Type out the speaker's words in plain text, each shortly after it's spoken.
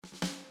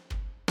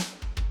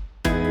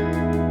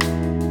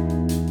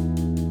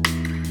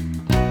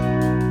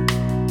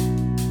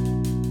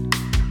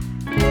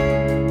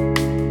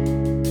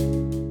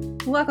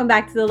Welcome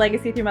back to the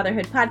Legacy Through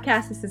Motherhood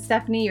podcast. This is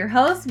Stephanie, your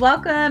host.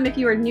 Welcome if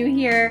you are new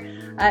here.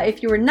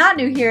 If you are not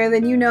new here,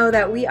 then you know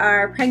that we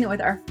are pregnant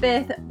with our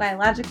fifth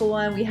biological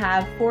one. We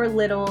have 4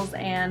 littles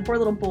and 4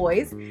 little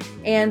boys,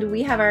 and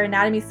we have our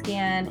anatomy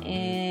scan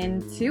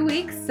in 2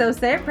 weeks. So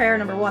say a prayer,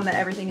 number 1, that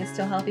everything is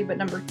still healthy, but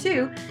number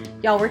 2,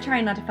 y'all, we're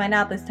trying not to find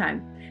out this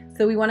time.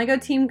 So we want to go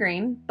Team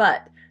Green,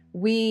 but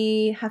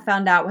we have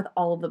found out with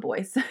all of the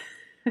boys.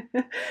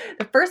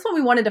 The first one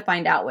we wanted to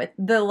find out with.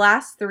 The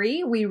last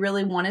 3 we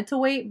really wanted to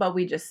wait, but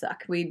we just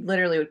suck. We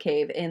literally would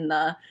cave in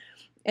the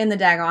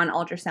daggone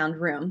ultrasound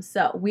room.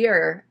 So we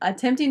are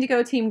attempting to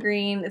go Team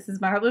Green. This is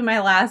probably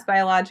my last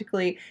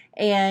biologically,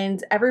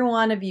 and every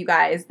one of you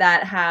guys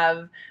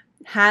that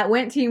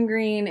went Team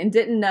Green and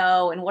didn't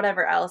know and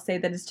whatever else, say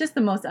that it's just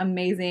the most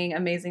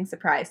amazing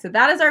surprise. So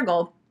that is our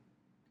goal.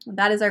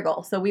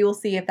 So we will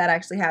see if that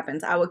actually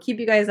happens. I will keep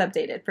you guys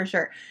updated for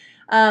sure.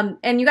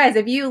 And you guys,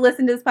 if you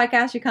listen to this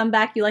podcast, you come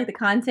back, you like the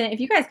content, if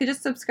you guys could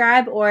just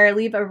subscribe or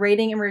leave a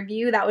rating and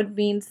review, that would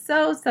mean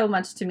so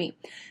much to me.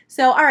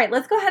 So, all right,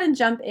 let's go ahead and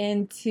jump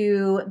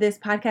into this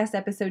podcast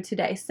episode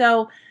today.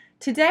 So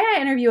today I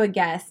interview a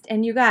guest,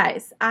 and you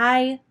guys,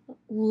 I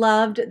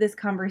loved this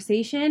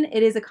conversation.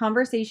 It is a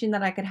conversation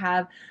that I could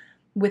have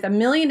with a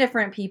million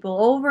different people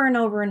over and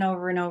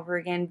over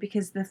again,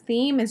 because the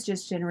theme is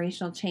just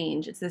generational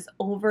change. It's this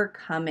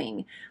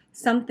overcoming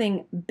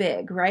something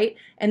big, right?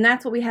 And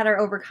that's what we had our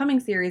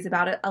overcoming series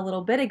about it a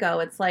little bit ago.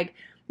 It's like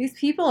these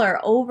people are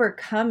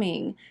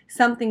overcoming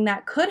something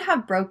that could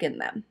have broken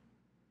them,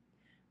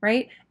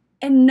 right?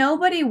 And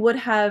nobody would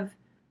have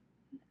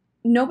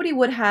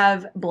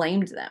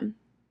blamed them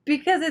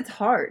because it's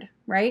hard,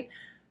 right?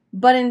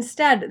 But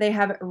instead, they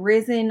have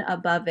risen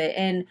above it.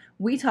 And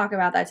we talk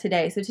about that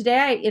today. So today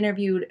I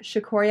interviewed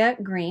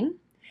Shakoya Green,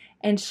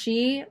 and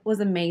she was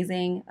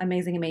amazing.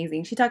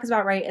 She talks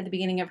about right at the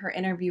beginning of her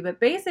interview, but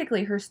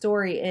basically her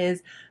story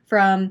is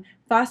from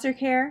foster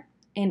care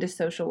into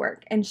social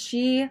work. And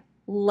she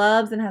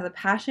loves and has a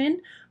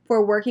passion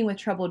for working with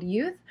troubled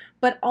youth,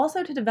 but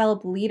also to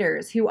develop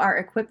leaders who are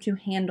equipped to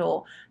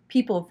handle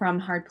people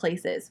from hard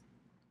places.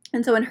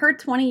 And so in her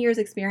 20 years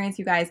experience,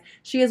 you guys,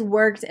 she has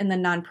worked in the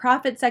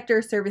nonprofit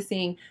sector,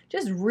 servicing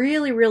just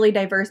really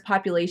diverse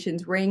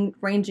populations,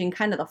 ranging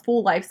kind of the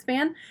full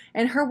lifespan.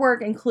 And her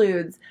work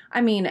includes,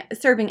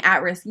 serving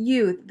at-risk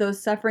youth,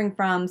 those suffering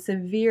from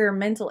severe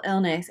mental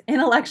illness,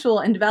 intellectual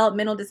and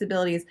developmental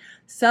disabilities,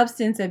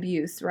 substance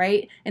abuse,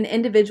 right? And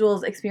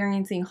individuals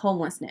experiencing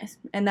homelessness.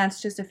 And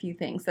that's just a few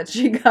things that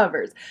she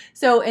covers.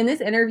 So in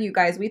this interview,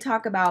 guys, we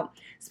talk about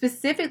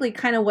specifically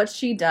kind of what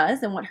she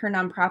does and what her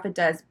nonprofit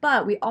does,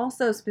 but we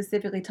also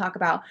specifically talk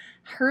about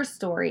her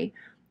story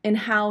and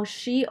how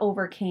she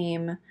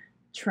overcame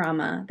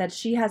trauma that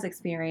she has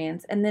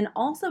experienced. And then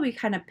also we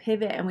kind of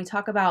pivot and we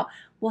talk about,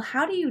 well,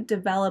 how do you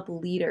develop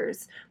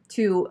leaders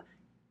to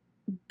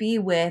be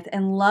with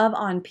and love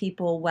on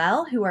people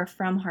well who are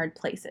from hard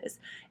places?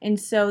 And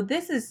so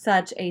this is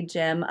such a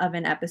gem of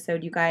an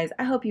episode, you guys.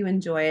 I hope you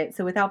enjoy it.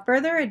 So without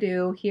further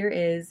ado, here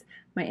is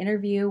my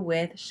interview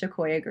with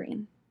Shakoya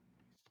Green.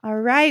 All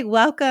right.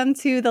 Welcome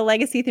to the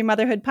Legacy Through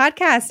Motherhood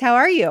podcast. How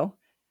are you?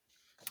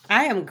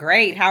 I am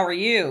great. How are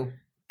you?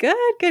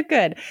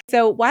 Good.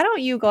 So why don't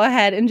you go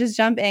ahead and just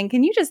jump in?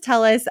 Can you just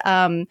tell us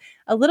a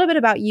little bit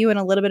about you and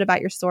a little bit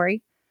about your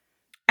story?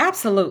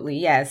 Absolutely.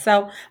 Yes.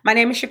 So my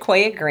name is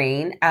Shakoya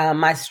Green.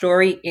 My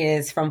story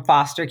is from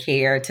foster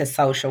care to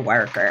social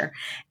worker.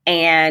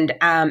 And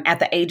at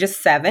the age of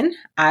 7,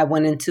 I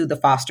went into the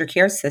foster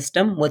care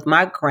system with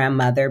my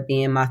grandmother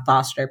being my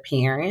foster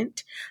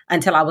parent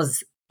until I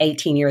was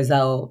 18 years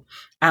old.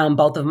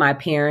 Both of my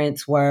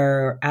parents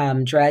were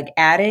drug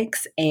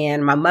addicts,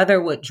 and my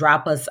mother would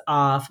drop us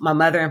off. My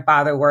mother and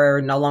father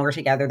were no longer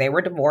together. They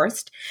were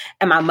divorced.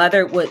 And my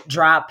mother would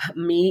drop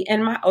me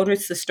and my older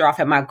sister off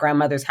at my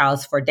grandmother's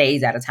house for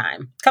days at a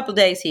time. A couple of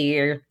days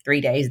here, 3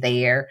 days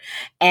there.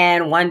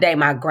 And one day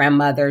my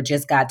grandmother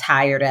just got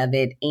tired of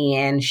it,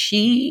 and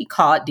she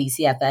called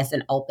DCFS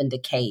and opened a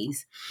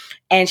case.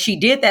 And she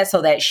did that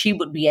so that she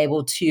would be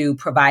able to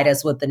provide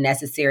us with the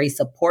necessary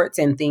supports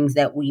and things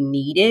that we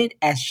needed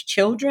as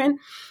children,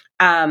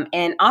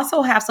 and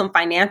also have some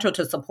financial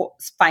to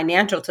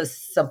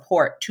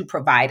support to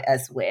provide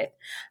us with.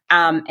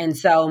 And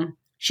so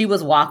she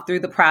was walked through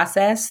the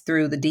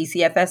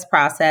DCFS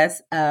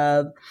process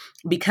of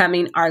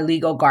becoming our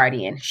legal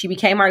guardian. She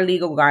became our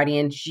legal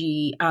guardian.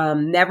 She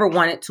never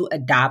wanted to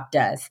adopt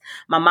us.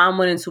 My mom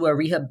went into a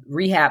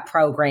rehab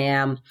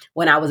program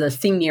when I was a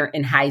senior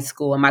in high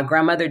school, and my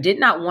grandmother did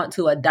not want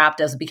to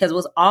adopt us because it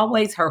was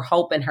always her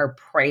hope and her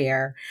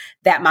prayer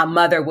that my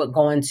mother would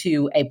go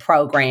into a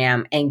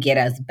program and get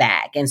us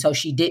back. And so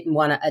she didn't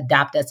want to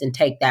adopt us and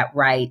take that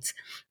right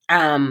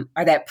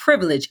or that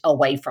privilege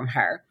away from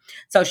her.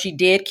 So she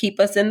did keep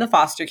us in the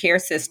foster care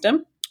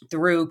system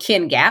through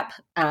KinGap.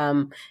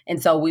 And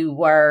so we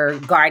were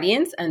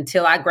guardians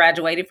until I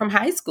graduated from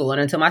high school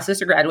and until my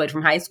sister graduated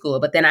from high school.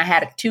 But then I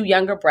had 2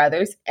 younger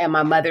brothers, and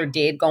my mother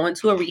did go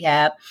into a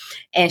rehab,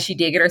 and she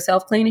did get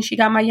herself clean, and she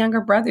got my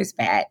younger brothers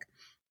back.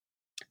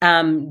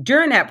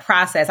 During that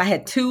process, I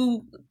had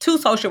two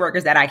social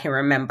workers that I can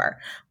remember.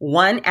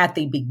 One at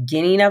the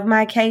beginning of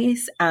my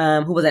case,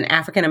 who was an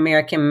African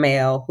American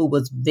male who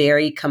was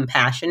very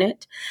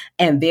compassionate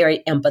and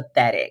very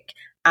empathetic.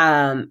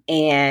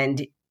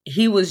 And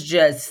he was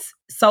just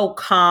so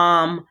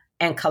calm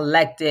and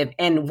collective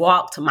and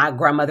walked my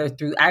grandmother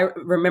through. I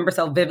remember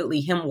so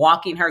vividly him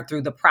walking her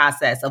through the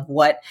process of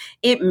what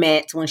it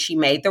meant when she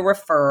made the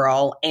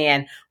referral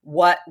and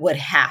what would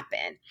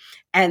happen.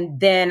 And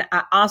then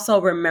I also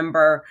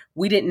remember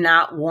we did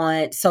not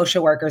want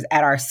social workers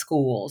at our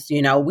schools.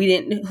 You know, we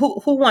didn't,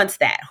 who wants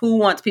that? Who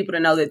wants people to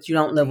know that you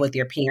don't live with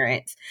your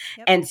parents?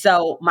 Yep. And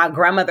so my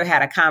grandmother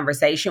had a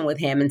conversation with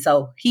him. And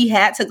so he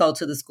had to go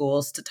to the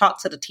schools to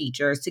talk to the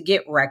teachers, to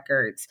get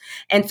records.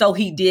 And so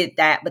he did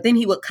that, but then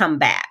he would come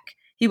back.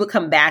 He would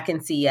come back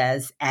and see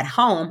us at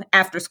home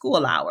after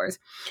school hours.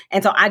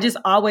 And so I just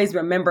always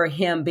remember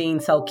him being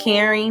so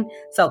caring,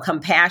 so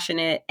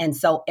compassionate, and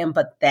so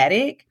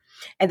empathetic.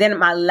 And then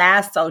my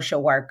last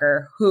social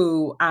worker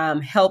who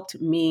helped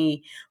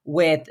me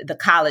with the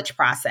college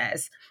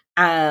process.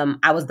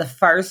 I was the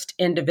first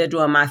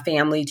individual in my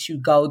family to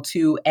go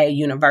to a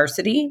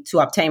university to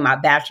obtain my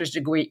bachelor's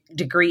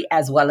degree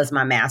as well as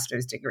my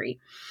master's degree.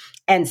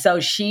 And so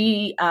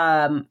she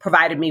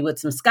provided me with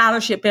some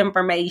scholarship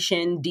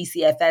information.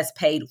 DCFS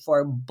paid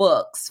for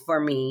books for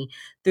me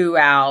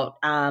throughout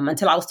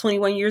until I was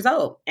 21 years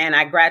old. And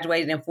I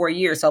graduated in 4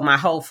 years, so my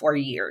whole 4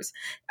 years.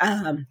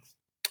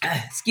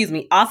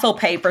 Also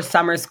paid for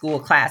summer school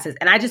classes.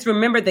 And I just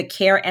remember the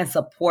care and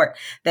support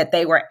that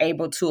they were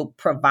able to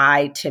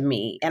provide to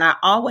me. And I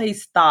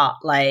always thought,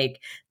 like,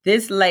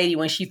 this lady,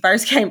 when she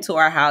first came to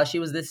our house, she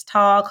was this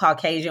tall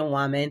Caucasian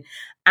woman.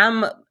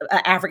 I'm an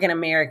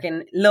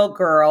African-American little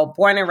girl,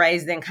 born and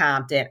raised in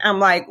Compton. I'm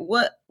like,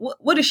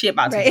 what is she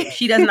about to do?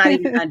 She does not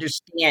even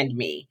understand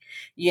me,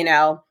 you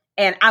know?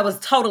 And I was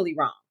totally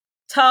wrong.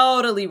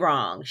 Totally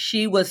wrong.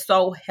 She was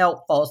so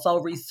helpful, so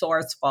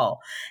resourceful.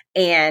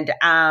 And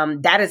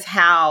that is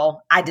how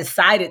I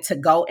decided to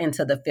go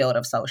into the field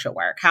of social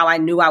work, how I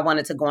knew I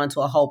wanted to go into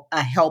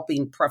a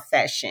helping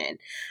profession.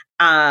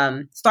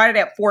 Started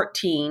at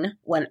 14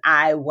 when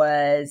I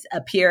was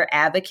a peer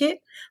advocate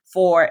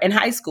in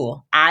high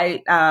school.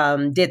 I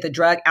did the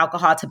drug,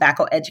 alcohol,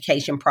 tobacco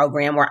education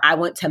program where I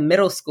went to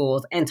middle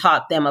schools and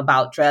taught them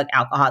about drug,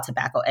 alcohol,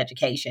 tobacco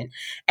education.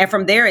 And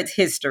from there, it's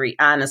history.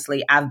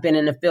 Honestly, I've been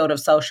in the field of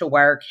social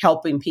work,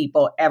 helping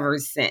people ever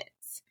since.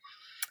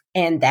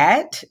 And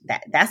that's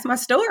my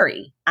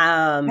story.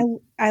 I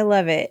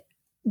love it.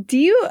 Do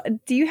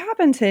you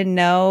happen to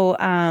know,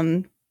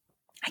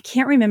 I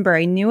can't remember.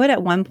 I knew it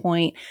at one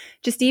point,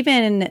 just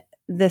even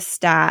the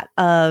stat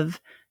of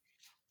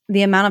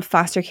the amount of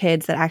foster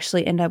kids that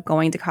actually end up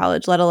going to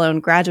college, let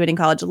alone graduating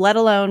college, let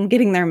alone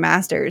getting their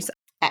master's.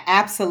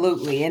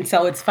 Absolutely. And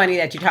so it's funny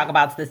that you talk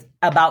about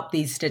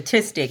the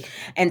statistic.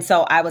 And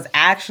so I was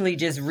actually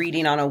just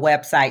reading on a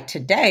website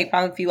today,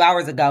 probably a few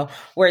hours ago,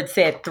 where it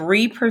said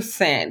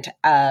 3%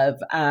 of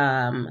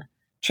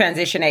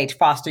transition age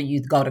foster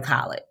youth go to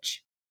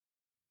college.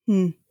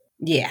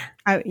 Yeah.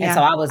 And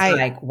so I was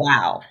like,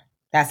 wow,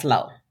 that's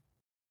low.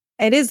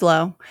 It is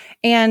low.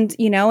 And,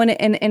 you know, and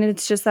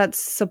it's just that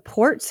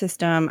support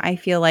system. I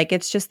feel like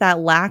it's just that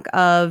lack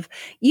of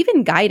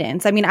even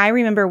guidance. I mean, I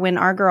remember when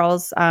our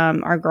girls,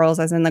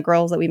 as in the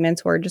girls that we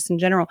mentored just in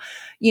general,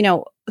 you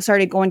know,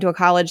 started going to a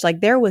college,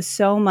 like there was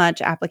so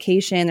much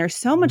application. There's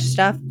so much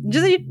stuff.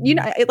 Just, you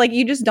know, like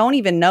you just don't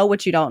even know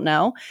what you don't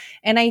know.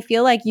 And I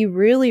feel like you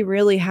really,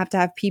 really have to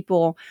have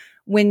people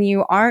when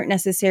you aren't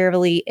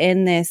necessarily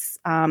in this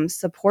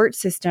support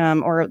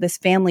system or this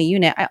family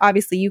unit.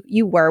 Obviously,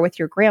 you were with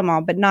your grandma,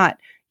 but not,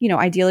 you know,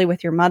 ideally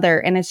with your mother.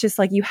 And it's just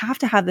like you have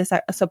to have this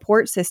a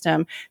support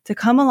system to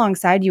come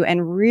alongside you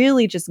and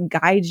really just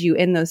guide you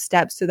in those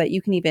steps so that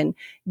you can even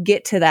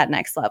get to that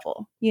next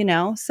level, you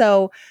know?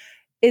 So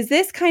is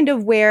this kind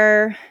of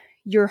where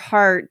your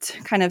heart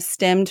kind of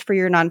stemmed for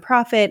your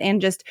nonprofit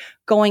and just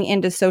going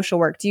into social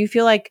work? Do you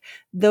feel like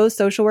those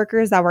social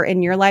workers that were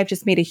in your life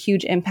just made a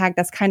huge impact?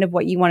 That's kind of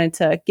what you wanted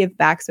to give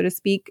back, so to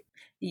speak?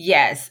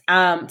 Yes.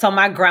 So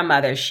my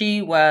grandmother,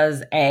 she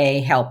was a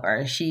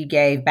helper. She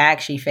gave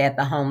back. She fed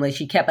the homeless.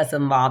 She kept us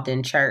involved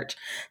in church.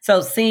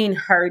 So seeing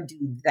her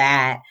do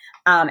that,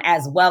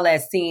 as well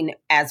as seeing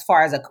as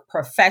far as a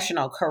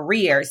professional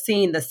career,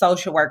 seeing the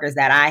social workers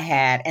that I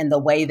had and the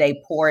way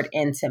they poured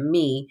into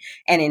me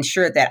and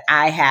ensured that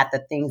I had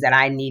the things that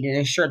I needed,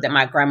 ensured that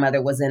my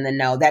grandmother was in the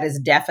know. That is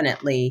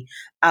definitely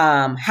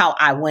how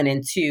I went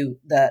into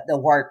the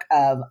work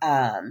of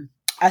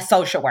a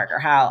social worker,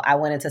 how I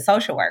went into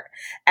social work,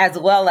 as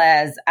well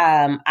as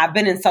I've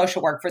been in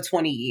social work for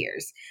 20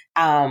 years.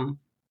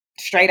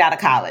 Straight out of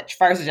college,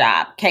 first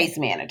job, case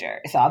manager.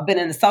 So I've been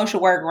in the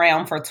social work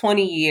realm for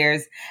 20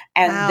 years.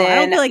 And wow, then I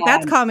don't feel like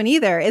that's common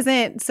either.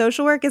 Isn't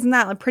social work, isn't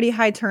that a pretty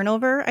high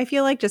turnover? I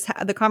feel like just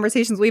the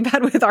conversations we've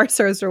had with our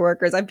social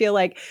workers, I feel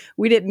like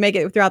we didn't make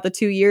it throughout the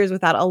 2 years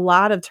without a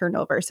lot of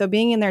turnover. So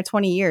being in there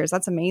 20 years,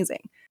 that's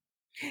amazing.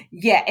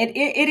 Yeah,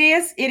 it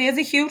is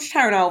a huge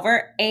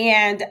turnover.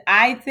 And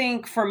I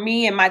think for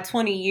me in my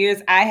 20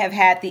 years, I have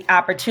had the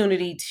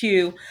opportunity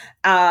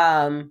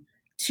um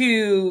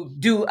to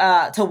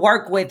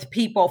work with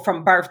people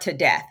from birth to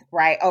death,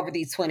 right? Over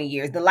these 20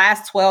 years. The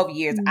last 12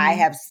 years I Mhm.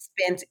 have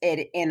spent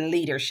it in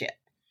leadership.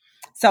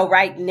 So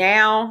right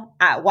now,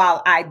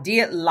 while I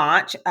did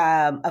launch,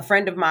 a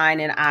friend of mine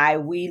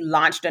and we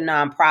launched a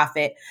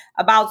nonprofit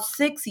about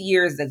 6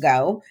 years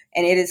ago,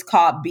 and it is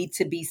called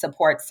B2B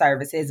Support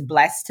Services,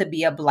 Blessed to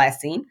Be a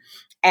Blessing.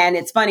 And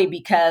it's funny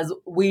because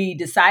we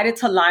decided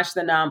to launch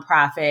the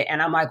nonprofit,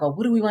 and I'm like, well,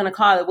 what do we want to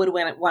call it? What do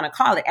we want to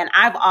call it? And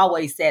I've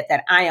always said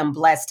that I am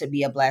blessed to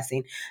be a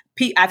blessing.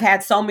 I've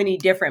had so many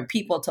different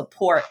people to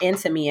pour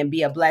into me and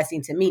be a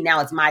blessing to me. Now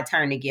it's my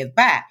turn to give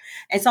back.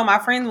 And so my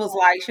friend was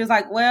like, she was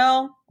like,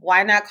 well,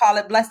 why not call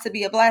it blessed to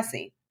be a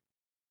blessing?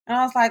 And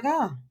I was like,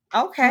 oh,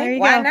 Well, okay, there you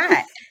why go.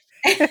 not?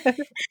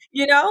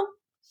 you know?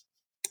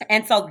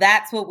 And so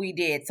that's what we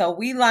did. So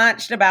we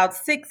launched about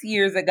 6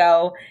 years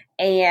ago,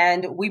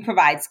 and we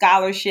provide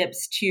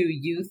scholarships to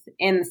youth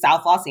in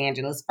South Los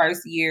Angeles,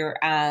 first year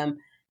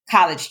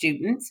college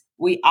students.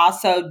 We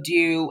also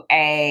do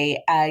a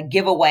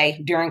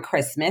giveaway during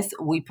Christmas.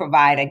 We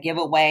provide a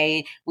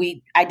giveaway.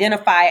 We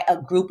identify a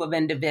group of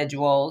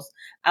individuals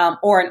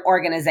or an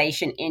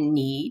organization in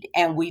need,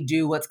 and we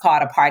do what's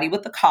called a party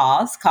with a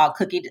cause, called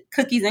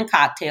Cookies and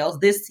Cocktails.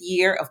 This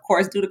year, of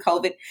course, due to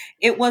COVID,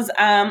 it was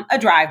a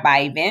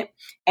drive-by event,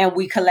 and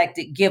we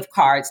collected gift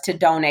cards to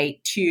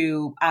donate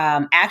to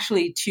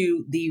actually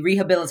to the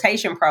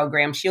rehabilitation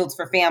program, Shields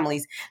for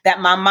Families, that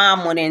my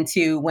mom went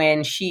into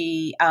when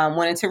she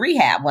went into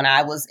rehab when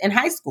I was in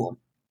high school.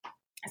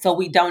 So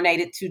we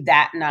donated to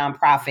that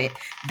nonprofit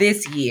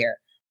this year.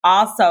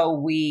 Also,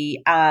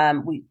 we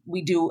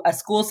do a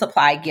school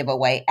supply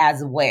giveaway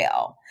as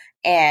well,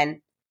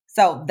 and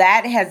so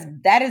that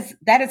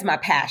is my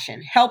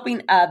passion: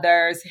 helping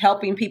others,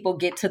 helping people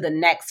get to the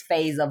next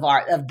phase of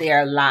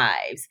their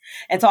lives.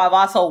 And so I've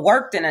also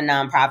worked in a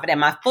nonprofit,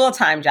 and my full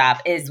time job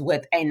is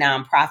with a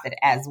nonprofit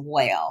as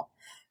well.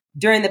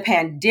 During the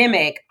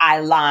pandemic, I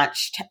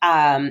launched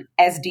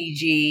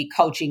SDG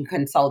Coaching,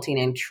 Consulting,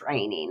 and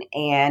Training.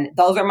 And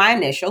those are my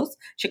initials,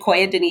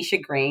 Shakoya Denisha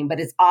Green,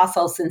 but it's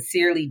also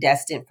Sincerely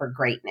Destined for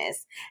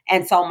Greatness.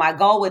 And so my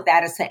goal with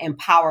that is to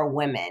empower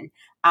women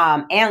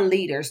and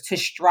leaders to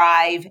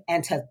strive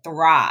and to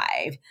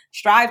thrive,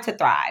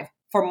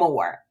 for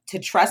more, to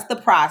trust the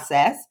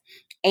process,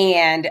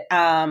 and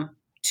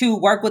to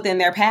work within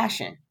their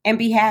passion and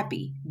be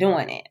happy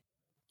doing it.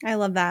 I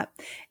love that.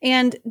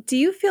 And do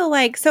you feel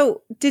like,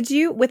 so did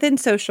you, within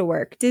social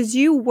work, did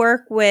you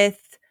work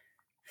with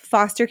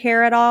foster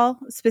care at all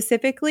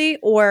specifically,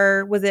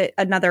 or was it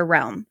another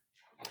realm?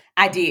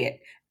 I did.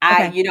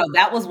 Okay.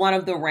 That was one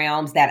of the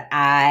realms that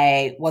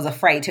I was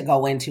afraid to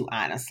go into,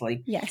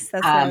 honestly. Yes,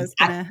 that's what I was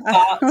I gonna.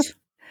 thought,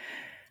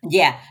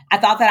 yeah, I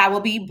thought that I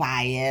would be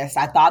biased.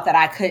 I thought that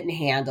I couldn't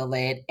handle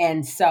it.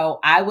 And so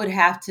I would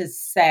have to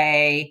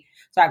say,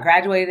 so I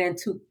graduated in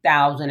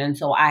 2000. And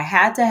so I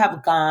had to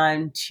have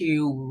gone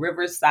to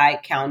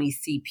Riverside County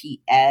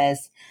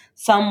CPS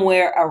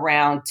somewhere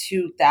around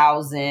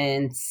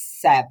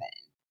 2007.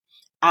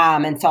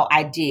 And so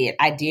I did.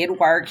 I did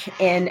work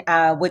in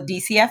with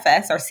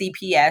DCFS or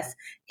CPS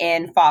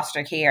in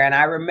foster care, and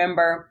I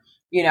remember,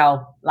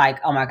 like,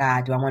 oh my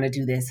God, do I want to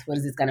do this? What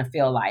is this going to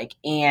feel like?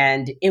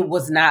 And it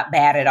was not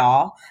bad at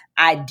all.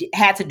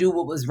 Had to do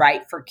what was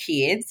right for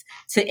kids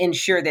to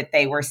ensure that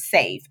they were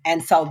safe,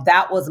 and so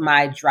that was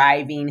my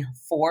driving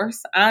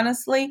force.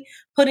 Honestly,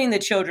 putting the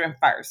children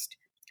first.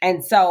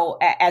 And so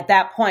at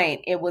that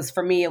point, it was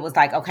for me, it was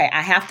like, okay,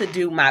 I have to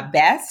do my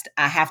best.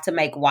 I have to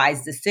make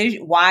wise,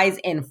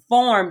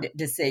 informed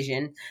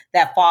decisions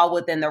that fall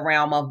within the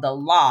realm of the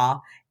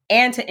law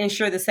and to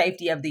ensure the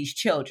safety of these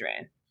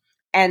children.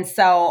 And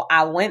so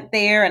I went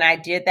there and I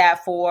did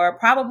that for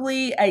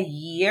probably a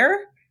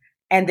year.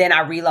 And then I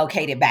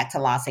relocated back to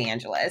Los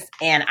Angeles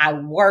and I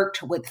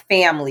worked with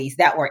families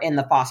that were in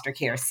the foster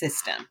care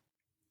system.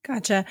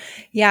 Gotcha.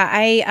 Yeah,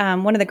 I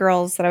one of the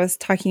girls that I was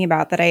talking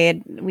about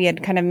that we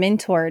had kind of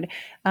mentored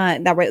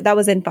that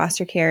was in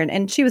foster care,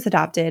 and she was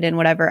adopted and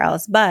whatever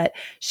else, but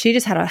she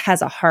just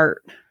has a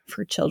heart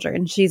for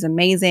children. She's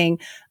amazing.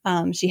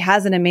 She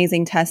has an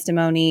amazing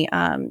testimony.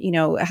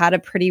 Had a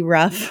pretty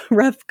rough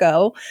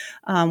go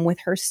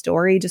with her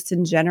story just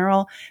in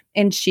general,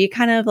 and she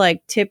kind of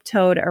like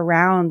tiptoed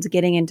around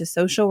getting into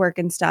social work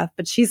and stuff.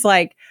 But she's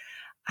like,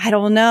 I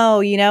don't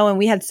know, and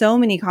we had so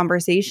many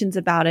conversations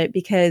about it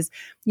because,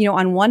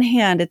 on one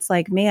hand, it's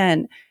like,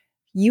 man,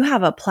 you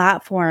have a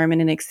platform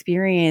and an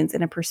experience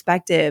and a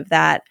perspective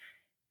that,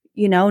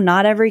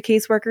 not every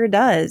caseworker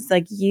does.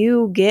 Like,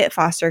 you get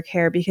foster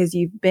care because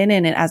you've been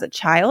in it as a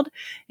child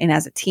and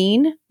as a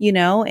teen,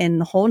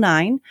 and the whole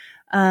nine.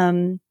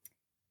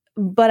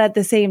 But at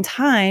the same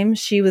time,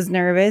 she was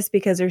nervous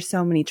because there's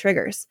so many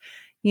triggers.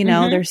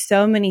 Mm-hmm. There's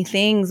so many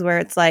things where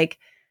it's like,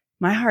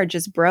 my heart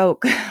just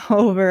broke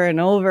over and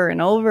over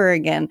and over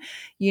again,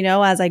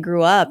 as I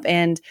grew up.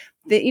 And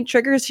the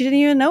triggers she didn't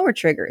even know were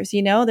triggers.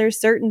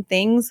 There's certain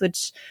things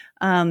which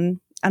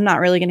I'm not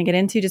really going to get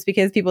into, just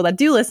because people that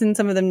do listen,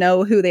 some of them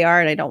know who they are,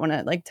 and I don't want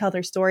to like tell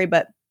their story,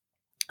 but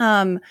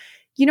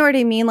you know what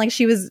I mean? Like,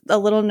 she was a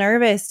little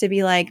nervous to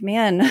be like,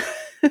 man,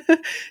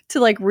 to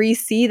like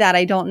re-see that.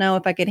 I don't know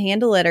if I could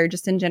handle it, or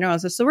just in general.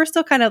 So we're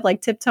still kind of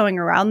like tiptoeing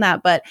around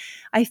that. But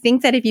I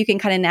think that if you can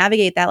kind of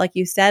navigate that, like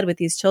you said, with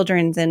these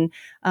children's, and,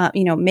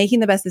 making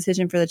the best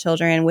decision for the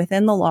children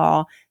within the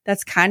law,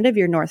 that's kind of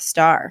your North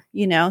Star,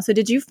 So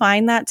did you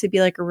find that to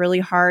be like a really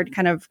hard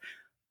kind of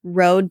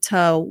road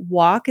to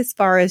walk as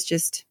far as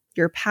just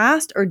your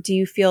past? Or do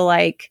you feel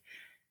like,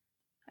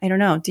 I don't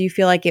know, do you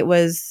feel like it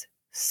was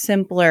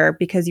simpler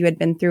because you had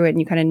been through it and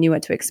you kind of knew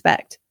what to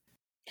expect?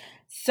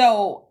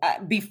 So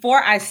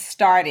before I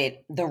started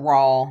the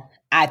role,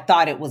 I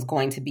thought it was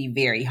going to be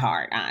very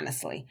hard,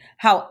 honestly.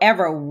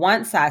 However,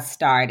 once I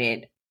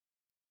started,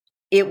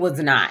 it was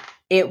not.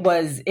 It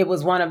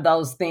was one of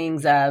those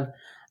things of,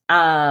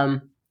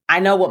 I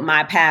know what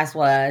my past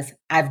was.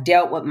 I've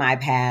dealt with my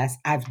past.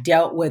 I've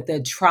dealt with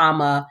the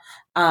trauma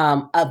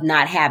of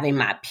not having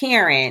my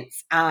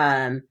parents.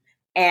 And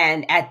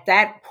at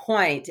that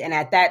point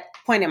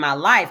in my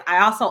life, I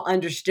also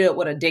understood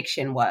what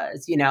addiction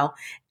was,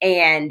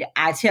 and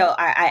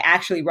I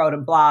actually wrote a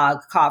blog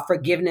called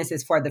Forgiveness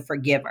is for the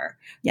Forgiver.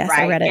 Yes,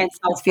 right? I read it. And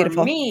so it's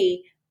beautiful. For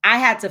me, I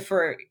had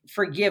to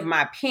forgive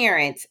my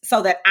parents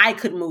so that I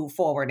could move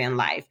forward in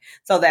life,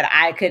 so that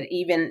I could,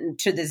 even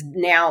to this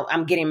now,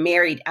 I'm getting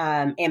married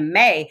in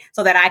May,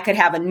 so that I could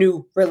have a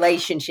new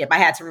relationship. I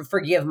had to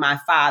forgive my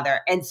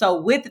father. And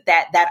so with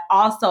that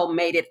also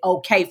made it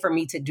okay for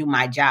me to do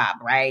my job,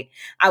 right?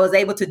 I was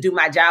able to do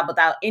my job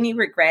without any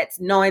regrets,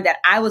 knowing that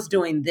I was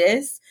doing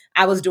this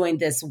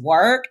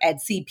work at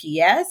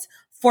CPS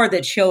for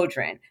the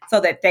children, so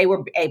that they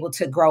were able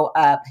to grow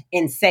up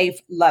in safe,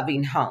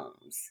 loving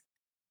homes.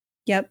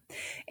 Yep.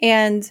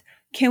 And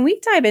can we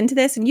dive into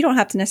this? And you don't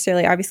have to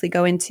necessarily obviously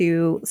go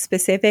into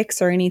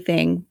specifics or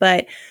anything,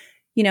 but,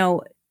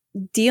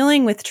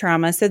 dealing with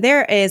trauma. So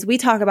we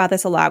talk about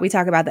this a lot. We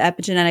talk about the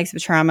epigenetics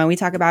of trauma. We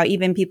talk about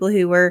even people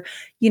who were,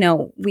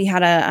 we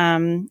had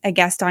a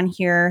guest on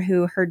here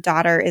who her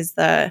daughter is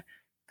the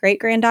great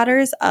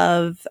granddaughters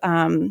of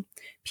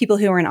people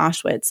who were in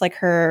Auschwitz, like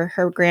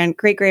her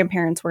great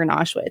grandparents were in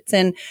Auschwitz,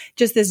 and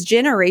just this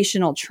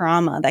generational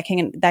trauma that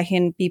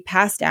can be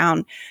passed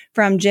down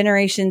from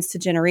generations to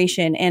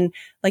generation. And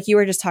like you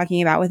were just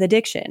talking about with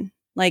addiction,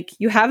 like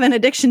you have an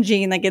addiction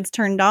gene that gets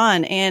turned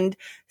on, and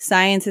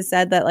science has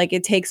said that like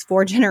it takes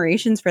 4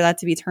 generations for that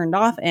to be turned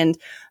off. And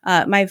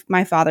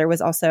my father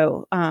was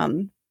also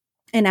an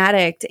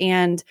addict,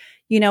 and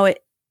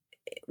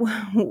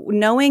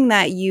knowing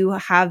that you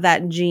have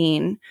that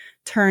gene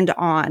turned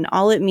on,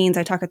 all it means,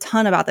 I talk a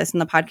ton about this in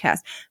the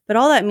podcast, but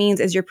all that means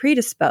is you're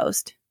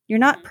predisposed. You're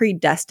not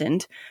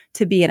predestined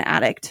to be an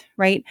addict,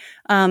 right?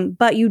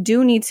 But you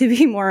do need to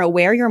be more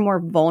aware. You're more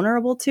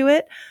vulnerable to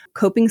it.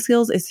 Coping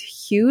skills is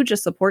huge, a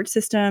support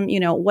system,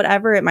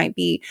 whatever it might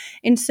be.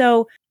 And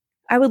so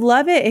I would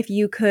love it if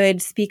you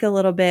could speak a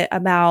little bit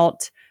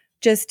about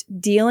just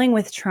dealing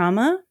with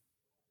trauma,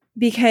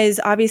 because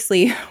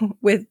obviously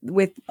with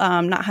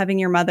not having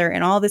your mother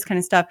and all this kind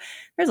of stuff,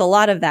 there's a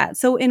lot of that.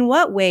 So in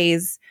what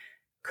ways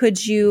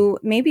could you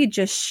maybe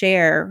just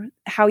share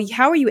how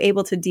are you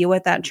able to deal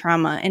with that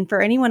trauma? And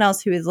for anyone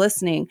else who is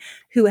listening,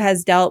 who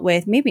has dealt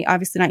with maybe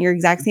obviously not your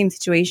exact same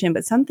situation,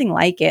 but something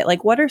like it,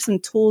 like what are some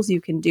tools you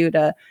can do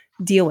to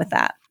deal with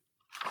that?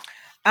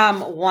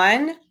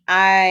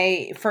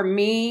 For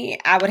me,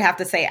 I would have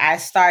to say I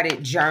started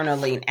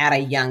journaling at a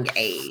young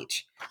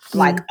age.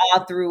 Like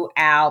all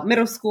throughout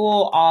middle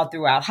school, all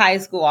throughout high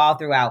school, all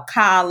throughout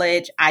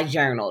college, I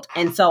journaled.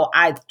 And so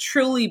I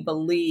truly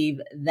believe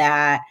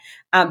that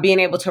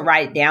being able to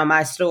write down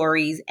my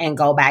stories and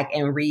go back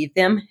and read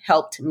them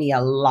helped me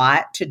a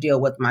lot to deal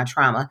with my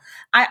trauma.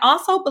 I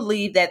also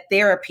believe that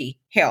therapy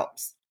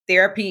helps.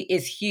 Therapy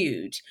is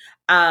huge.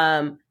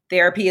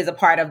 Therapy is a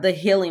part of the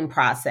healing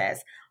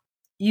process.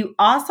 You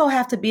also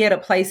have to be at a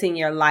place in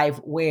your life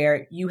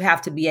where you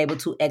have to be able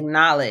to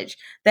acknowledge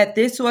that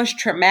this was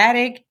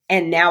traumatic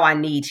and now I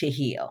need to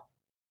heal.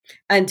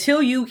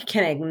 Until you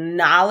can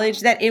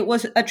acknowledge that it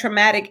was a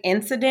traumatic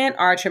incident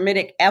or a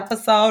traumatic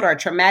episode or a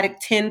traumatic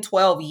 10,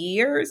 12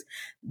 years,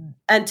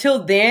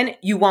 until then,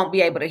 you won't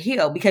be able to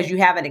heal because you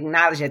haven't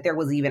acknowledged that there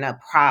was even a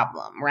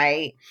problem,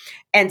 right?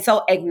 And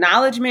so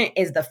acknowledgement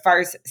is the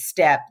first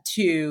step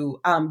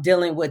to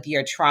dealing with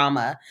your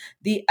trauma.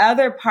 The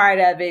other part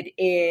of it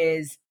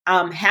is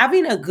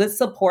having a good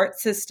support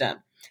system.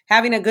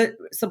 Having a good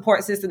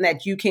support system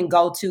that you can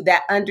go to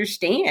that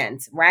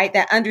understands, right?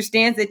 That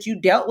understands that you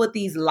dealt with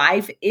these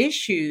life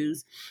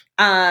issues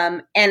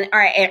and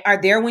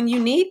are there when you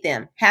need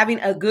them. Having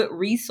a good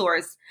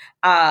resource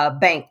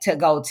bank to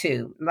go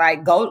to,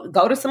 like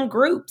go to some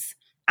groups.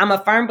 I'm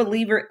a firm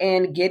believer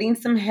in getting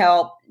some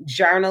help,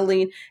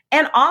 journaling,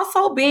 and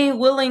also being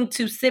willing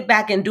to sit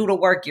back and do the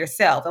work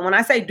yourself. And when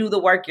I say do the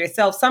work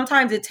yourself,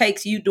 sometimes it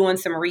takes you doing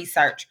some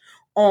research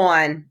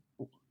on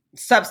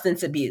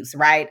substance abuse,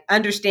 right?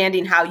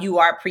 Understanding how you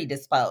are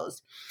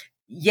predisposed.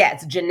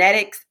 yes,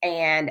 genetics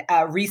and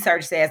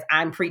research says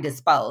I'm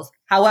predisposed.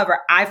 However,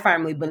 I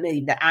firmly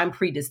believe that I'm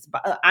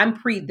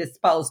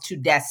predisposed to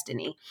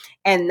destiny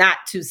and not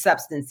to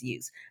substance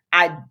use.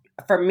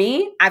 For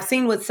me, I've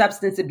seen what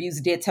substance abuse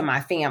did to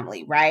my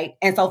family, right?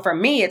 And so for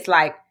me, it's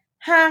like,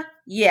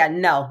 yeah,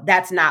 no,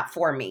 that's not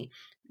for me.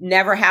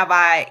 Never have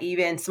I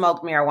even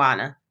smoked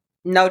marijuana,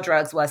 no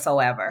drugs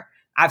whatsoever.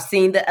 I've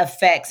seen the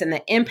effects and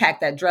the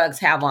impact that drugs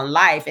have on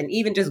life. And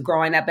even just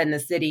growing up in the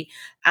city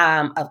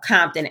of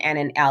Compton and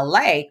in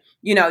LA,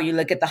 you know, you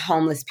look at the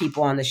homeless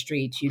people on the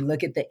streets, you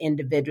look at the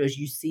individuals,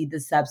 you see the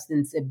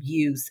substance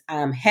abuse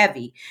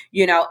heavy,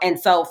 you know. And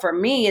so for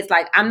me, it's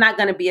like, I'm not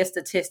going to be a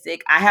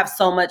statistic. I have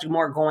so much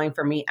more going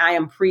for me. I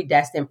am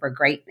predestined for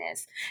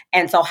greatness.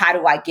 And so how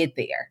do I get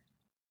there?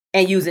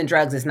 And using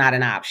drugs is not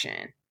an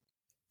option.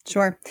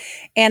 Sure.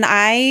 And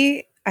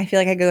I feel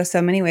like I go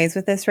so many ways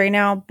with this right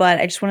now, but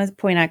I just wanted to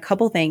point out a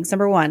couple things.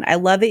 Number one, I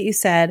love that you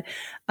said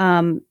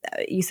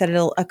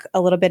it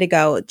a little bit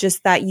ago,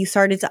 just that you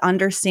started to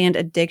understand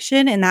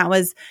addiction. And that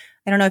was,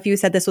 I don't know if you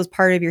said this was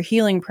part of your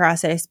healing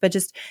process, but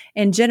just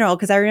in general,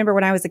 because I remember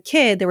when I was a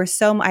kid,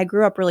 I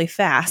grew up really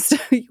fast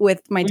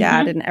with my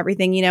dad and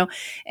everything, you know,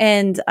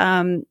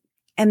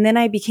 and then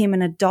I became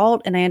an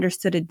adult and I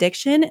understood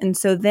addiction. And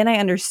so then I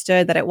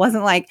understood that it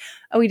wasn't like,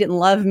 oh, he didn't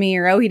love me,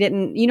 or, oh, he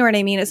didn't, you know what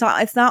I mean? It's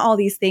not all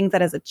these things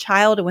that as a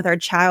child and with our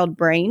child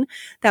brain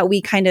that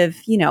we kind of,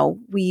 you know,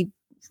 we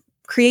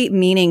create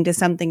meaning to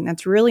something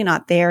that's really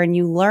not there. And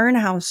you learn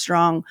how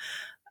strong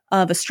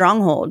of a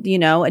stronghold, you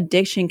know,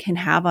 addiction can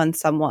have on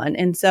someone.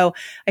 And so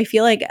I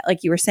feel like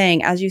you were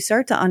saying, as you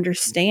start to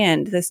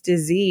understand this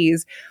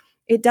disease,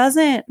 it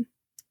doesn't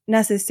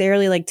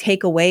necessarily like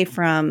take away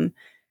from,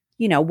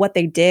 you know, what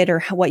they did or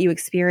what you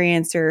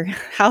experienced or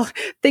how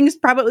things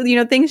probably, you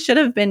know, things should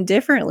have been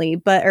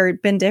different, but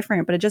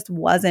it just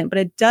wasn't. But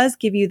it does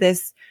give you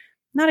this,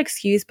 not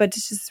excuse, but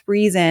just this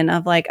reason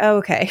of like, oh,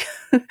 okay,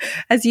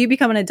 as you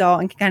become an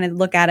adult and can kind of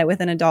look at it with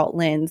an adult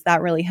lens,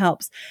 that really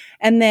helps.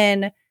 And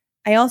then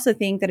I also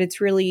think that it's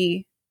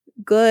really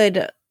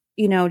good,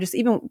 you know, just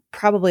even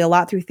probably a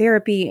lot through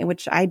therapy, in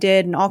which I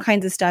did, and all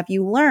kinds of stuff,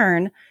 you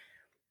learn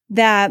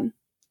that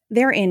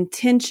their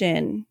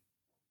intention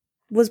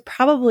was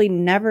probably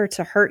never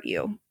to hurt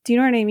you. Do you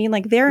know what I mean?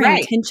 Like their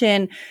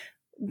intention,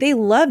 they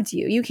loved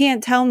you. You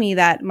can't tell me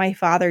that my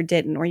father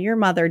didn't or your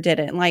mother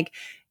didn't. Like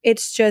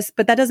it's just,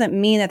 but that doesn't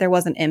mean that there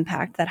wasn't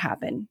impact that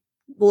happened,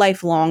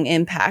 lifelong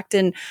impact.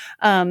 And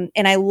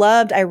I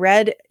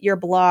read your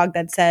blog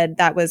that said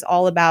that was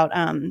all about,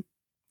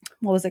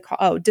 what was it called?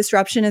 Oh,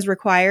 disruption is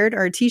required,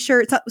 or a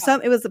t-shirt.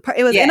 It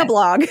was in a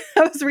blog.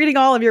 I was reading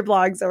all of your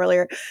blogs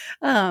earlier.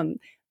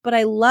 But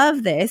I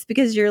love this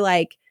because you're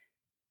like,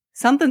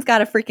 something's got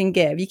to freaking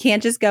give. You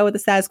can't just go with the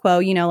status quo,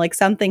 you know, like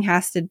something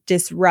has to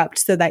disrupt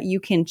so that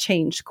you can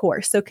change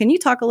course. So can you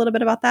talk a little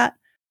bit about that?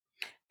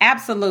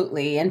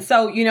 Absolutely. And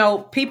so, you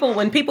know,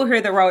 when people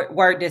hear the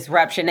word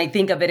disruption, they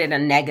think of it in a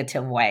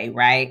negative way,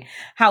 right?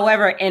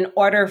 However, in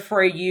order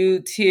for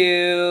you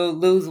to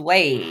lose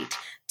weight,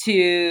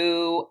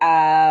 to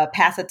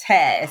pass a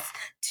test,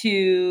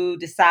 to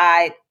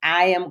decide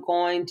I am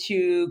going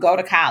to go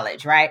to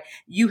college, right?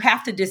 You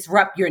have to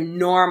disrupt your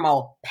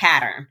normal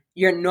pattern,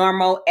 your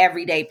normal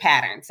everyday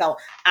pattern. So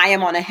I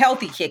am on a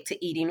healthy kick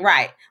to eating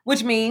right,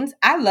 which means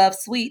I love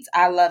sweets,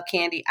 I love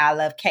candy, I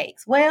love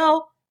cakes.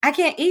 Well, I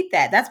can't eat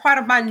that. That's part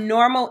of my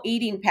normal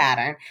eating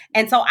pattern.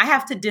 And so I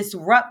have to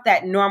disrupt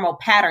that normal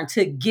pattern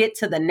to get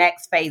to the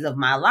next phase of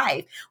my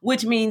life,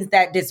 which means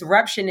that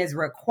disruption is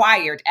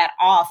required at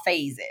all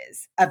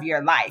phases of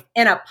your life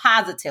in a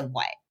positive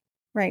way.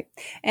 Right.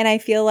 And I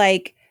feel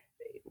like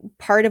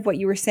part of what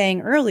you were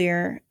saying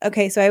earlier.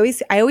 Okay. So I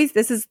always,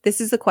 this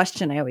is the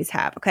question I always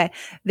have. Okay.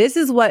 This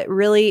is what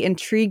really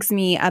intrigues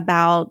me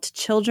about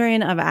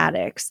children of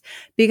addicts,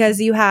 because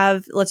you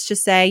have, let's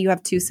just say you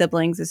have two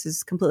siblings. This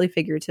is completely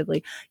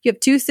figuratively. You have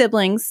two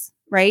siblings,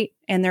 right?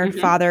 And their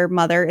father,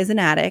 mother is an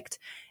addict.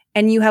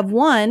 And you have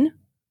one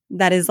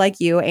that is like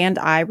you and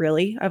I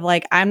really of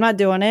like, I'm not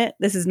doing it.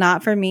 This is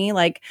not for me.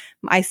 Like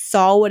I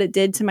saw what it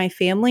did to my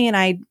family and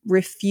I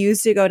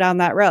refuse to go down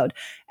that road.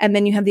 And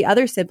then you have the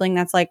other sibling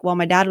that's like, well,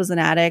 my dad was an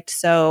addict,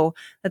 so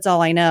that's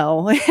all I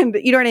know. And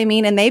you know what I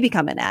mean? And they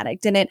become an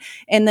addict, and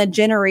the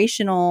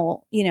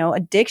generational, you know,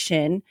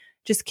 addiction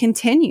just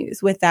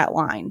continues with that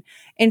line.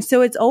 And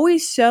so it's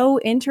always so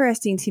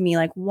interesting to me,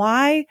 like,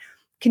 why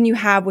can you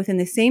have within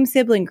the same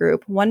sibling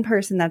group one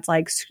person that's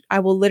like, I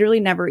will literally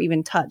never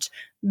even touch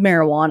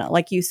marijuana,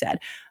 like you said,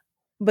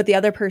 but the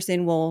other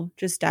person will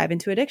just dive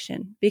into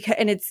addiction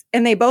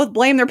and they both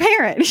blame their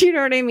parent. You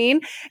know what I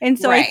mean? And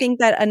so I think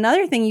that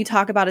another thing you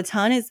talk about a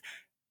ton is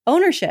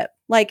ownership.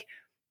 Like,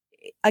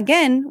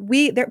 again,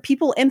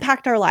 people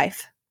impact our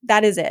life.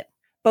 That is it.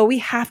 But we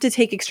have to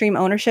take extreme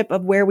ownership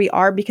of where we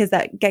are, because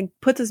that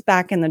puts us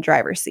back in the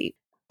driver's seat.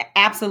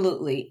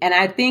 Absolutely. And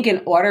I think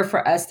in order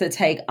for us to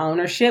take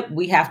ownership,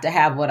 we have to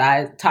have what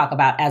I talk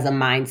about as a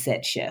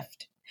mindset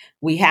shift.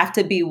 We have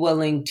to be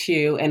willing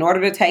to, in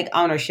order to take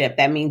ownership,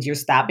 that means you're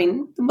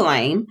stopping the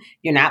blame.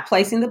 You're not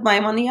placing the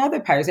blame on the other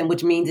person,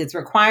 which means it's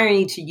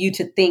requiring you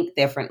to think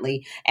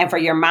differently and for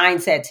your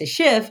mindset to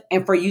shift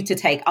and for you to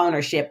take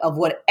ownership of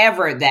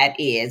whatever that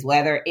is,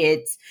 whether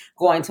it's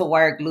going to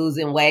work,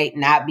 losing weight,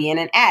 not being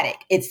an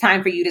addict. It's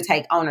time for you to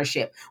take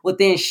ownership,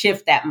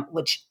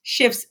 which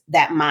shifts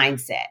that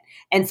mindset.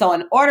 And so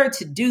in order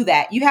to do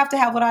that, you have to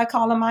have what I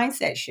call a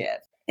mindset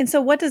shift. And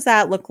so what does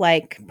that look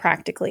like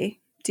practically,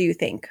 do you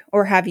think?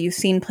 Or have you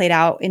seen played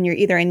out in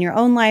either in your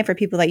own life or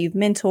people that you've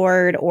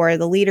mentored or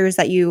the leaders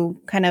that you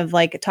kind of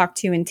like talk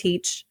to and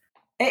teach?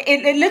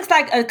 It looks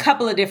like a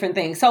couple of different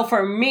things. So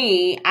for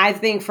me,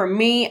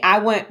 I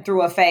went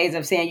through a phase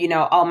of saying,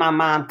 oh, my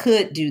mom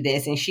could do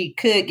this and she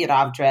could get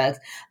off drugs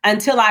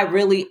until I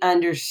really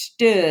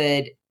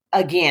understood,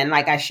 again,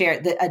 like I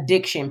shared, the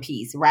addiction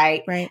piece,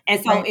 right? Right.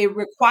 And so it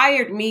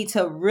required me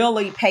to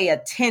really pay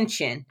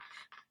attention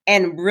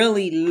and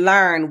really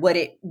learn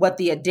what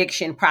the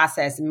addiction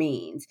process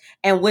means.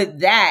 And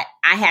with that,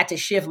 I had to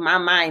shift my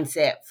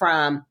mindset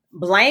from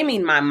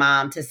blaming my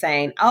mom to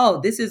saying, oh,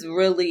 this is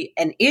really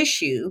an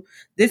issue.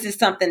 This is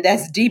something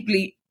that's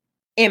deeply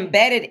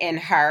embedded in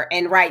her.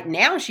 And right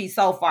now she's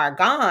so far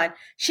gone,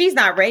 she's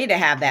not ready to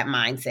have that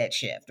mindset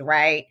shift,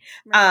 right?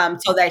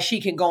 So that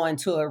she can go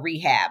into a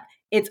rehab.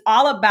 It's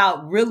all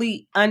about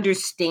really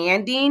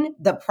understanding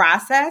the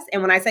process.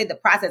 And when I say the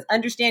process,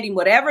 understanding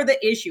whatever the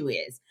issue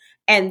is,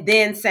 and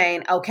then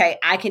saying, okay,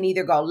 I can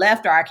either go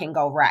left or I can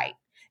go right.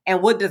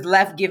 And what does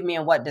left give me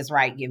and what does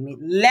right give me?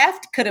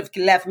 Left could have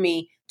left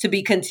me I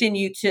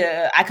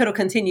could have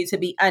continued to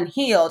be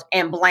unhealed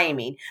and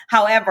blaming.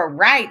 However,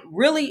 right,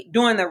 really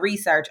doing the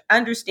research,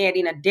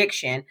 understanding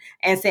addiction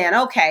and saying,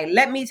 okay,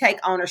 let me take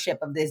ownership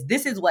of this.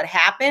 This is what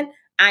happened.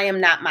 I am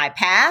not my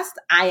past.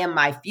 I am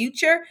my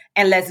future.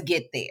 And let's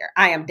get there.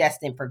 I am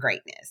destined for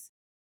greatness.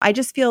 I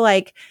just feel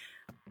like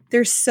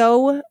there's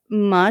so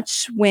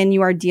much when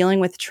you are dealing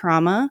with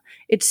trauma.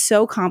 It's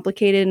so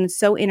complicated and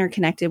so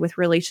interconnected with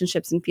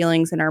relationships and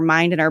feelings and our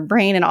mind and our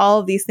brain and all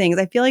of these things.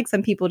 I feel like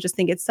some people just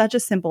think it's such a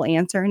simple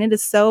answer. And it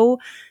is so,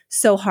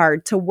 so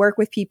hard to work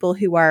with people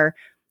who are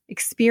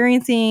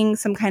experiencing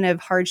some kind of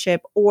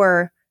hardship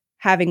or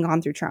having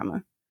gone through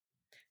trauma.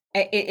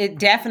 It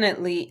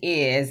definitely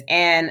is.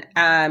 And,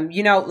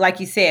 like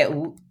you said,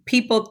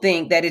 people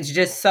think that it's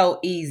just so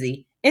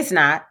easy. It's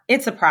not.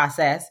 It's a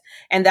process.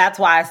 And that's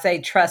why I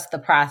say trust the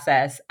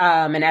process.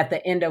 And at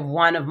the end of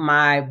one of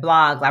my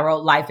blogs, I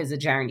wrote Life is a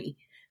Journey.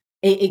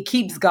 It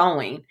keeps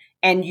going.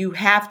 And you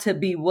have to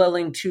be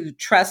willing to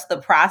trust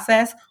the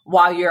process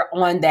while you're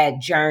on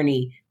that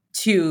journey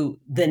to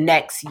the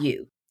next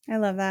you. I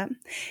love that.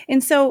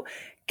 And so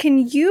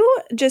can you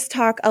just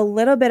talk a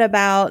little bit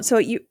about,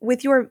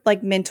 with your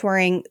like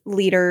mentoring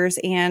leaders,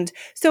 and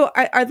so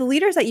are the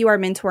leaders that you are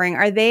mentoring,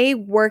 are they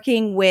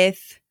working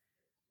with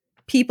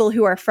people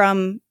who are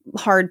from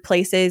hard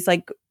places,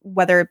 like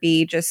whether it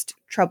be just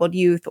troubled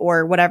youth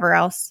or whatever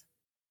else?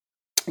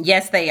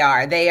 Yes, they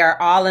are. They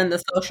are all in the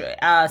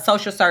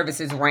social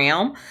services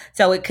realm.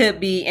 So it could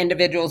be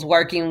individuals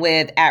working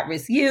with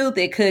at-risk youth.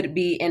 It could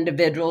be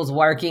individuals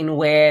working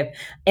with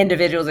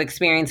individuals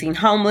experiencing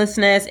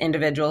homelessness,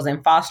 individuals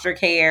in foster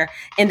care,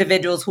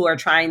 individuals who are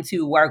trying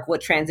to work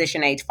with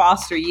transition age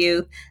foster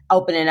youth,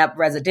 opening up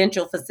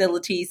residential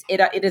facilities.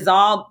 It is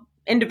all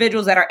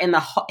individuals that are in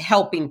the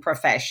helping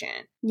profession.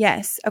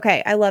 Yes.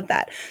 Okay. I love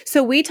that.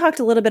 So we talked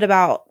a little bit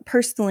about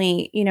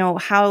personally,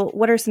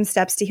 what are some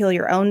steps to heal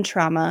your own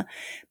trauma,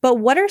 but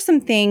what are some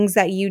things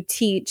that you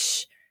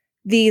teach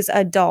these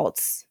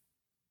adults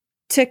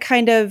to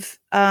kind of,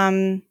 I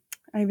don't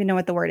even know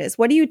what the word is.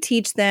 What do you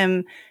teach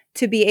them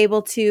to be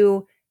able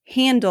to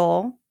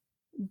handle,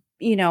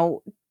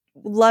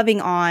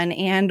 loving on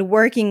and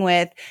working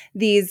with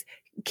these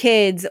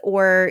kids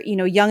or,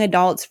 young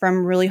adults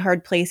from really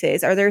hard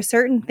places? Are there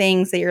certain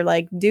things that you're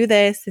like, do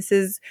this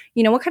is,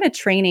 what kind of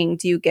training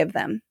do you give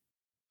them?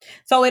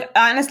 So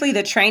honestly,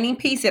 the training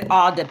piece, it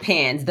all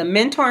depends. The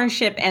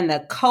mentorship and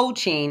the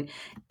coaching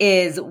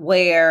is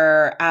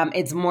where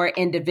it's more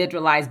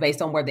individualized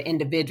based on where the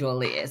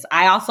individual is.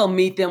 I also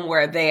meet them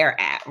where they're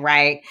at,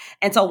 right?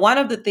 And so one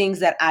of the things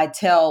that I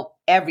tell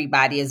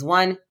everybody is,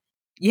 one,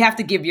 you have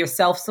to give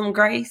yourself some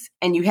grace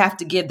and you have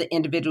to give the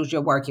individuals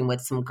you're working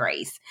with some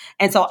grace.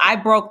 And so I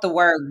broke the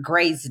word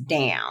grace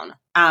down.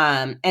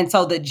 And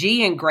so the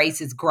G in grace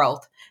is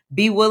growth.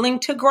 Be willing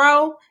to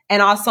grow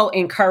and also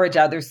encourage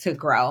others to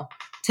grow,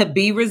 to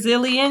be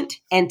resilient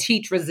and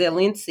teach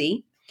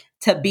resiliency,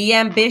 to be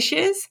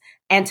ambitious,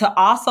 and to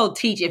also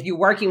teach, if you're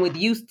working with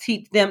youth,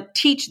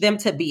 teach them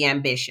to be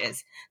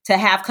ambitious, to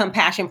have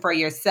compassion for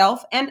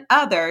yourself and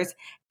others,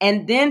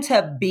 and then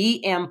to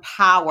be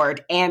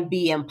empowered and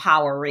be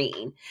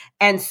empowering.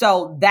 And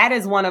so that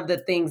is one of the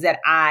things that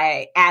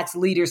I ask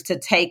leaders to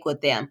take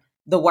with them,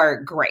 the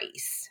word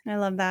grace. I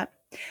love that.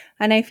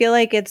 And I feel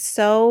like it's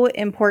so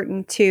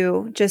important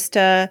too, just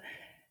to,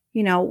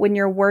 when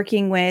you're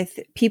working with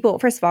people,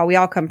 first of all, we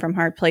all come from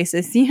hard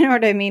places. You know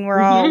what I mean? We're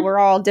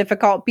all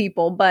difficult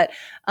people, but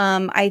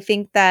I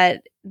think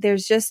that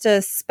there's just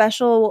a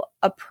special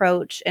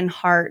approach and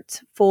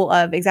heart full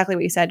of exactly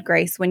what you said,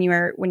 Grace, when you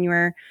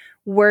were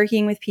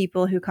working with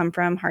people who come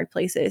from hard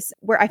places,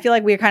 where I feel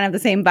like we're kind of the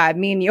same vibe,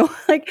 me and you.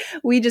 Like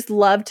we just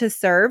love to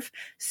serve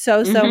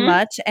so Mm-hmm.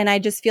 much. And I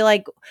just feel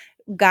like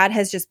God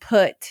has just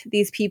put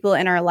these people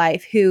in our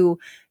life who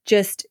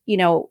just,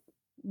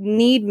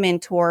 need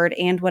mentored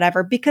and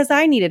whatever, because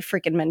I needed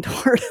freaking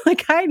mentored.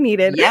 Like I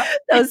needed Yep.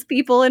 those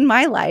people in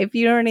my life.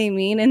 You know what I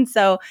mean? And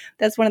so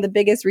that's one of the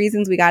biggest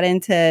reasons we got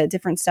into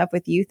different stuff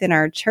with youth in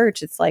our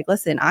church. It's like,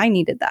 listen, I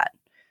needed that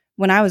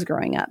when I was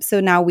growing up.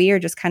 So now we are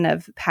just kind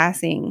of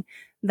passing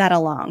that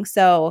along.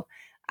 So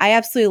I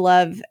absolutely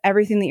love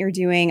everything that you're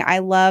doing. I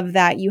love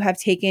that you have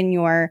taken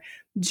your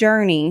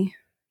journey,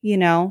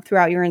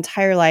 throughout your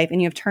entire life,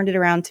 and you have turned it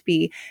around to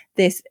be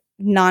this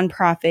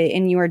nonprofit,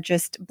 and you are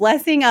just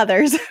blessing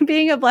others,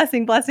 being a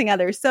blessing, blessing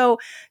others. So,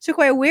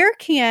 Shakoya, where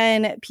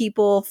can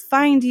people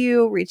find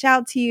you, reach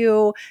out to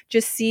you,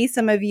 just see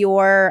some of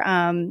your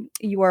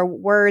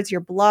words, your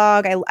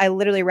blog? I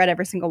literally read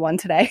every single one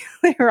today.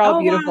 They were all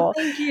Oh, wow. beautiful.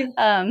 Thank you.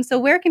 So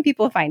where can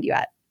people find you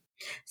at?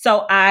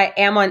 So I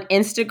am on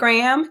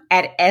Instagram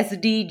at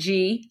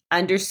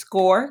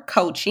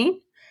SDG_coaching.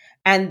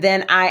 And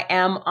then I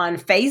am on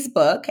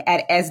Facebook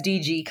at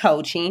SDG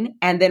Coaching.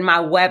 And then my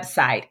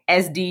website,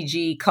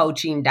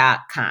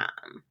 sdgcoaching.com.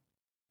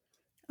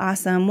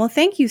 Awesome. Well,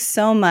 thank you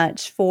so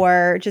much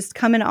for just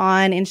coming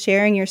on and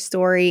sharing your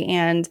story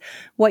and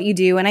what you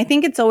do. And I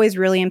think it's always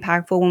really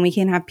impactful when we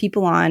can have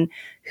people on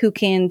who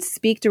can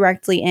speak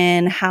directly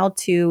in how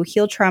to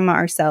heal trauma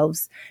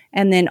ourselves.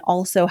 And then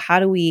also how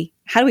do we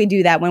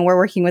do that when we're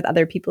working with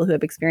other people who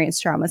have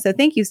experienced trauma. So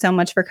thank you so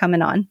much for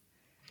coming on.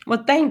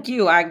 Well, thank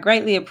you. I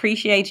greatly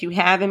appreciate you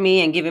having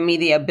me and giving me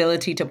the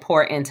ability to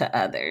pour into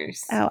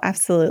others. Oh,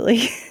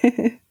 absolutely.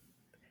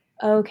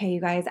 Okay, you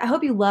guys, I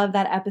hope you love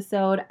that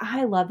episode.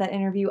 I love that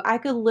interview. I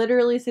could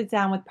literally sit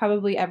down with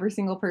probably every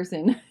single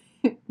person,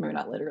 maybe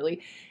not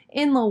literally,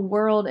 in the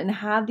world and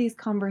have these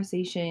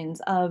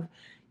conversations of,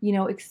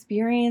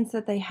 experience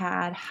that they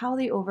had, how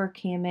they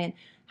overcame it,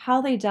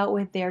 how they dealt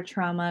with their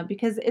trauma,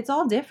 because it's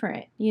all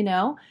different,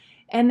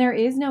 and there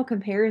is no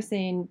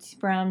comparison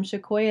from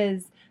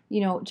Shakoya's,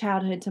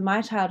 childhood to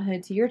my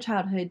childhood to your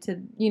childhood to,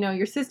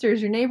 your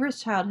sister's, your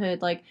neighbor's childhood.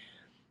 Like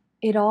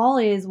it all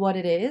is what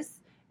it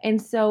is.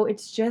 And so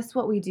it's just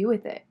what we do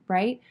with it,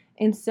 right?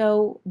 And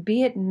so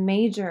be it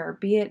major,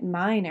 be it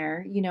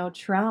minor,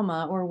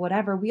 trauma or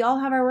whatever, we all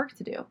have our work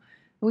to do. And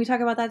we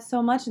talk about that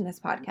so much in this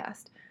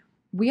podcast.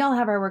 We all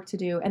have our work to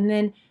do. And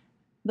then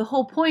the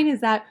whole point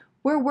is that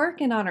we're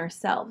working on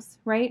ourselves,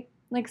 right?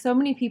 Like so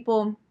many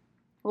people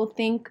will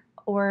think,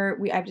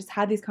 I've just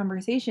had these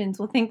conversations,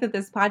 will think that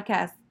this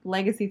podcast,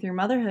 Legacy Through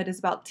Motherhood, is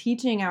about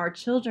teaching our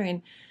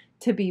children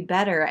to be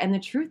better. And the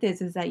truth is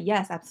that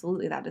yes,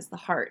 absolutely, that is the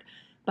heart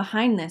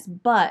behind this,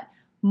 but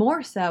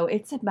more so,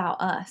 it's about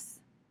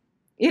us.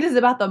 It is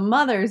about the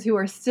mothers who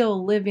are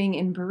still living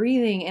and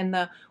breathing and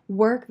the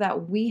work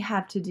that we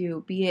have to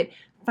do, be it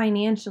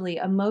financially,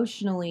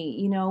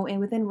 emotionally, and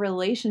within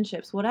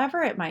relationships,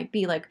 whatever it might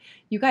be. Like,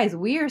 you guys,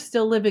 we are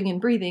still living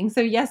and breathing.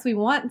 So yes, we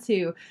want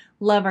to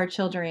love our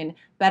children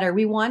better.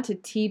 We want to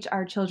teach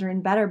our children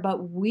better,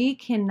 but we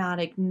cannot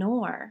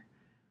ignore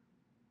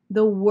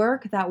the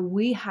work that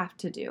we have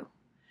to do.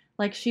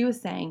 Like she was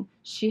saying,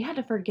 she had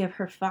to forgive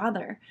her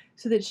father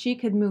so that she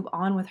could move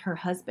on with her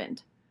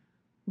husband,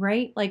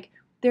 right? Like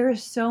there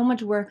is so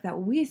much work that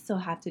we still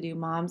have to do,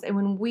 moms. And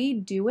when we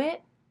do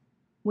it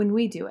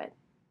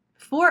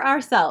for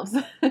ourselves,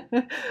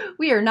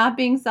 we are not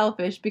being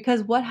selfish,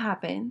 because what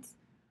happens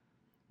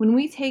when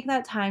we take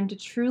that time to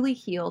truly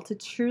heal, to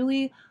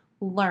truly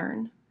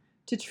learn,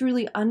 to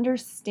truly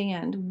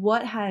understand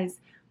what has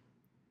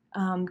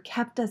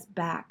kept us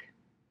back?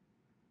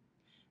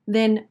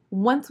 Then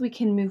once we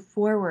can move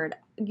forward,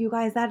 you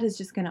guys, that is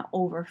just going to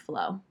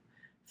overflow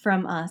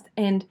from us.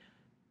 And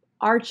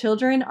our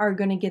children are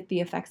going to get the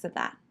effects of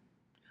that.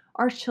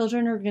 Our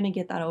children are going to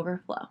get that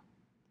overflow.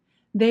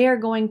 They are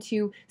going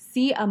to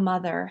see a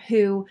mother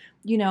who,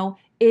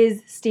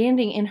 is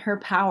standing in her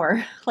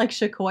power like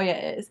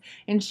Shakoya is.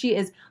 And she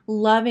is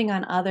loving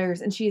on others,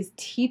 and she is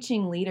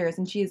teaching leaders,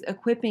 and she is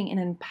equipping and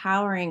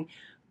empowering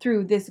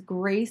through this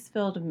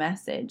grace-filled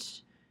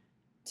message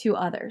to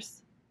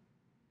others.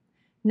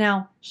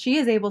 Now, she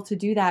is able to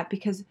do that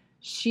because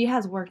she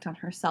has worked on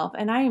herself.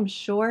 And I am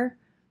sure,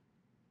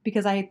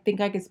 because I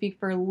think I could speak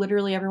for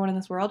literally everyone in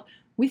this world,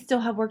 we still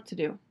have work to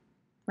do,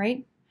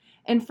 right?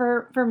 And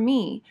for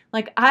me,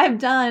 like I've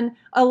done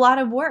a lot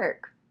of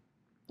work.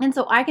 And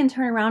so I can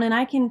turn around and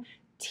I can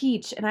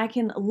teach and I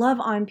can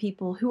love on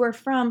people who are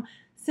from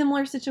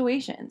similar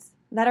situations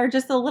that are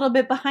just a little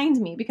bit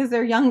behind me because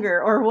they're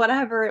younger or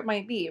whatever it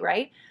might be,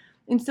 right?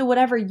 And so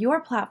whatever your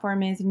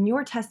platform is and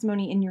your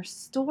testimony and your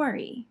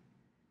story,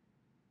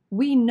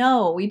 we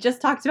know, we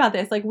just talked about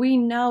this, like we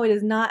know it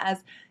is not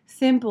as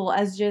simple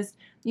as just,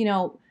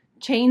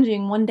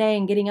 changing one day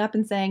and getting up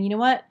and saying, you know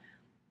what?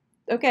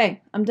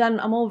 Okay, I'm done.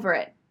 I'm over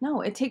it.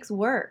 No, it takes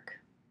work.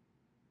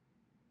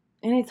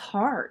 And it's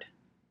hard.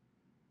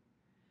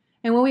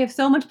 And when we have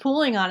so much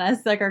pulling on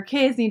us, like our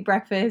kids need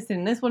breakfast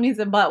and this one needs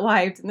a butt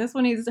wiped and this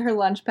one needs her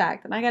lunch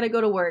packed and I got to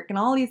go to work and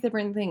all these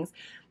different things,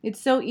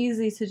 it's so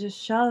easy to just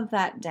shove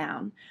that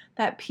down,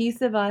 that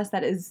piece of us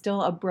that is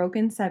still a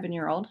broken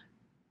 7-year-old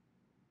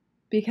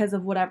because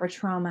of whatever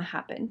trauma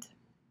happened.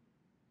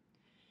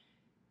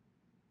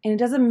 And it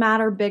doesn't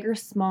matter big or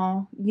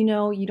small. You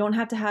know, you don't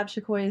have to have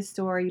Shakoya's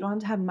story. You don't have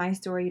to have my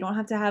story. You don't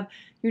have to have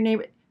your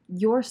neighbor.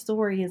 Your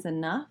story is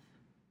enough.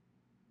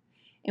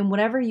 And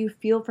whatever you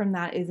feel from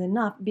that is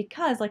enough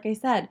because, like I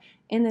said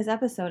in this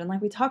episode, and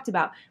like we talked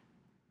about,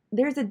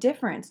 there's a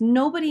difference.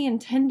 Nobody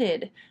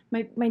intended.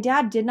 My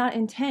dad did not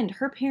intend.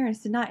 Her parents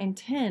did not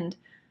intend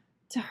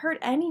to hurt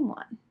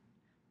anyone.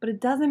 But it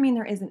doesn't mean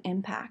there isn't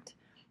impact.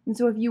 And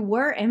so if you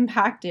were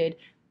impacted,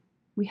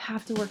 we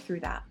have to work through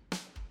that.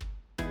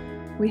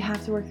 We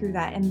have to work through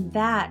that. And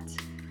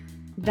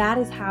that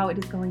is how it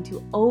is going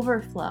to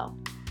overflow.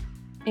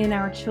 And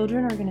our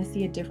children are going to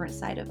see a different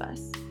side of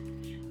us.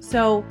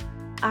 So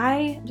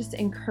I just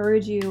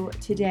encourage you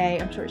today,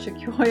 I'm sure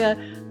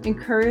Shakoya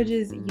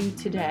encourages you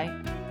today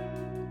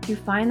to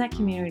find that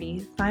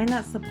community, find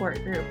that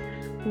support group,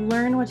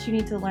 learn what you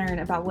need to learn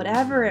about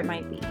whatever it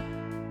might be.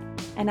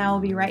 And I will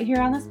be right here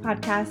on this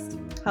podcast,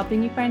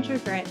 helping you find your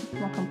grit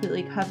while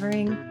completely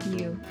covering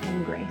you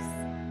in grace.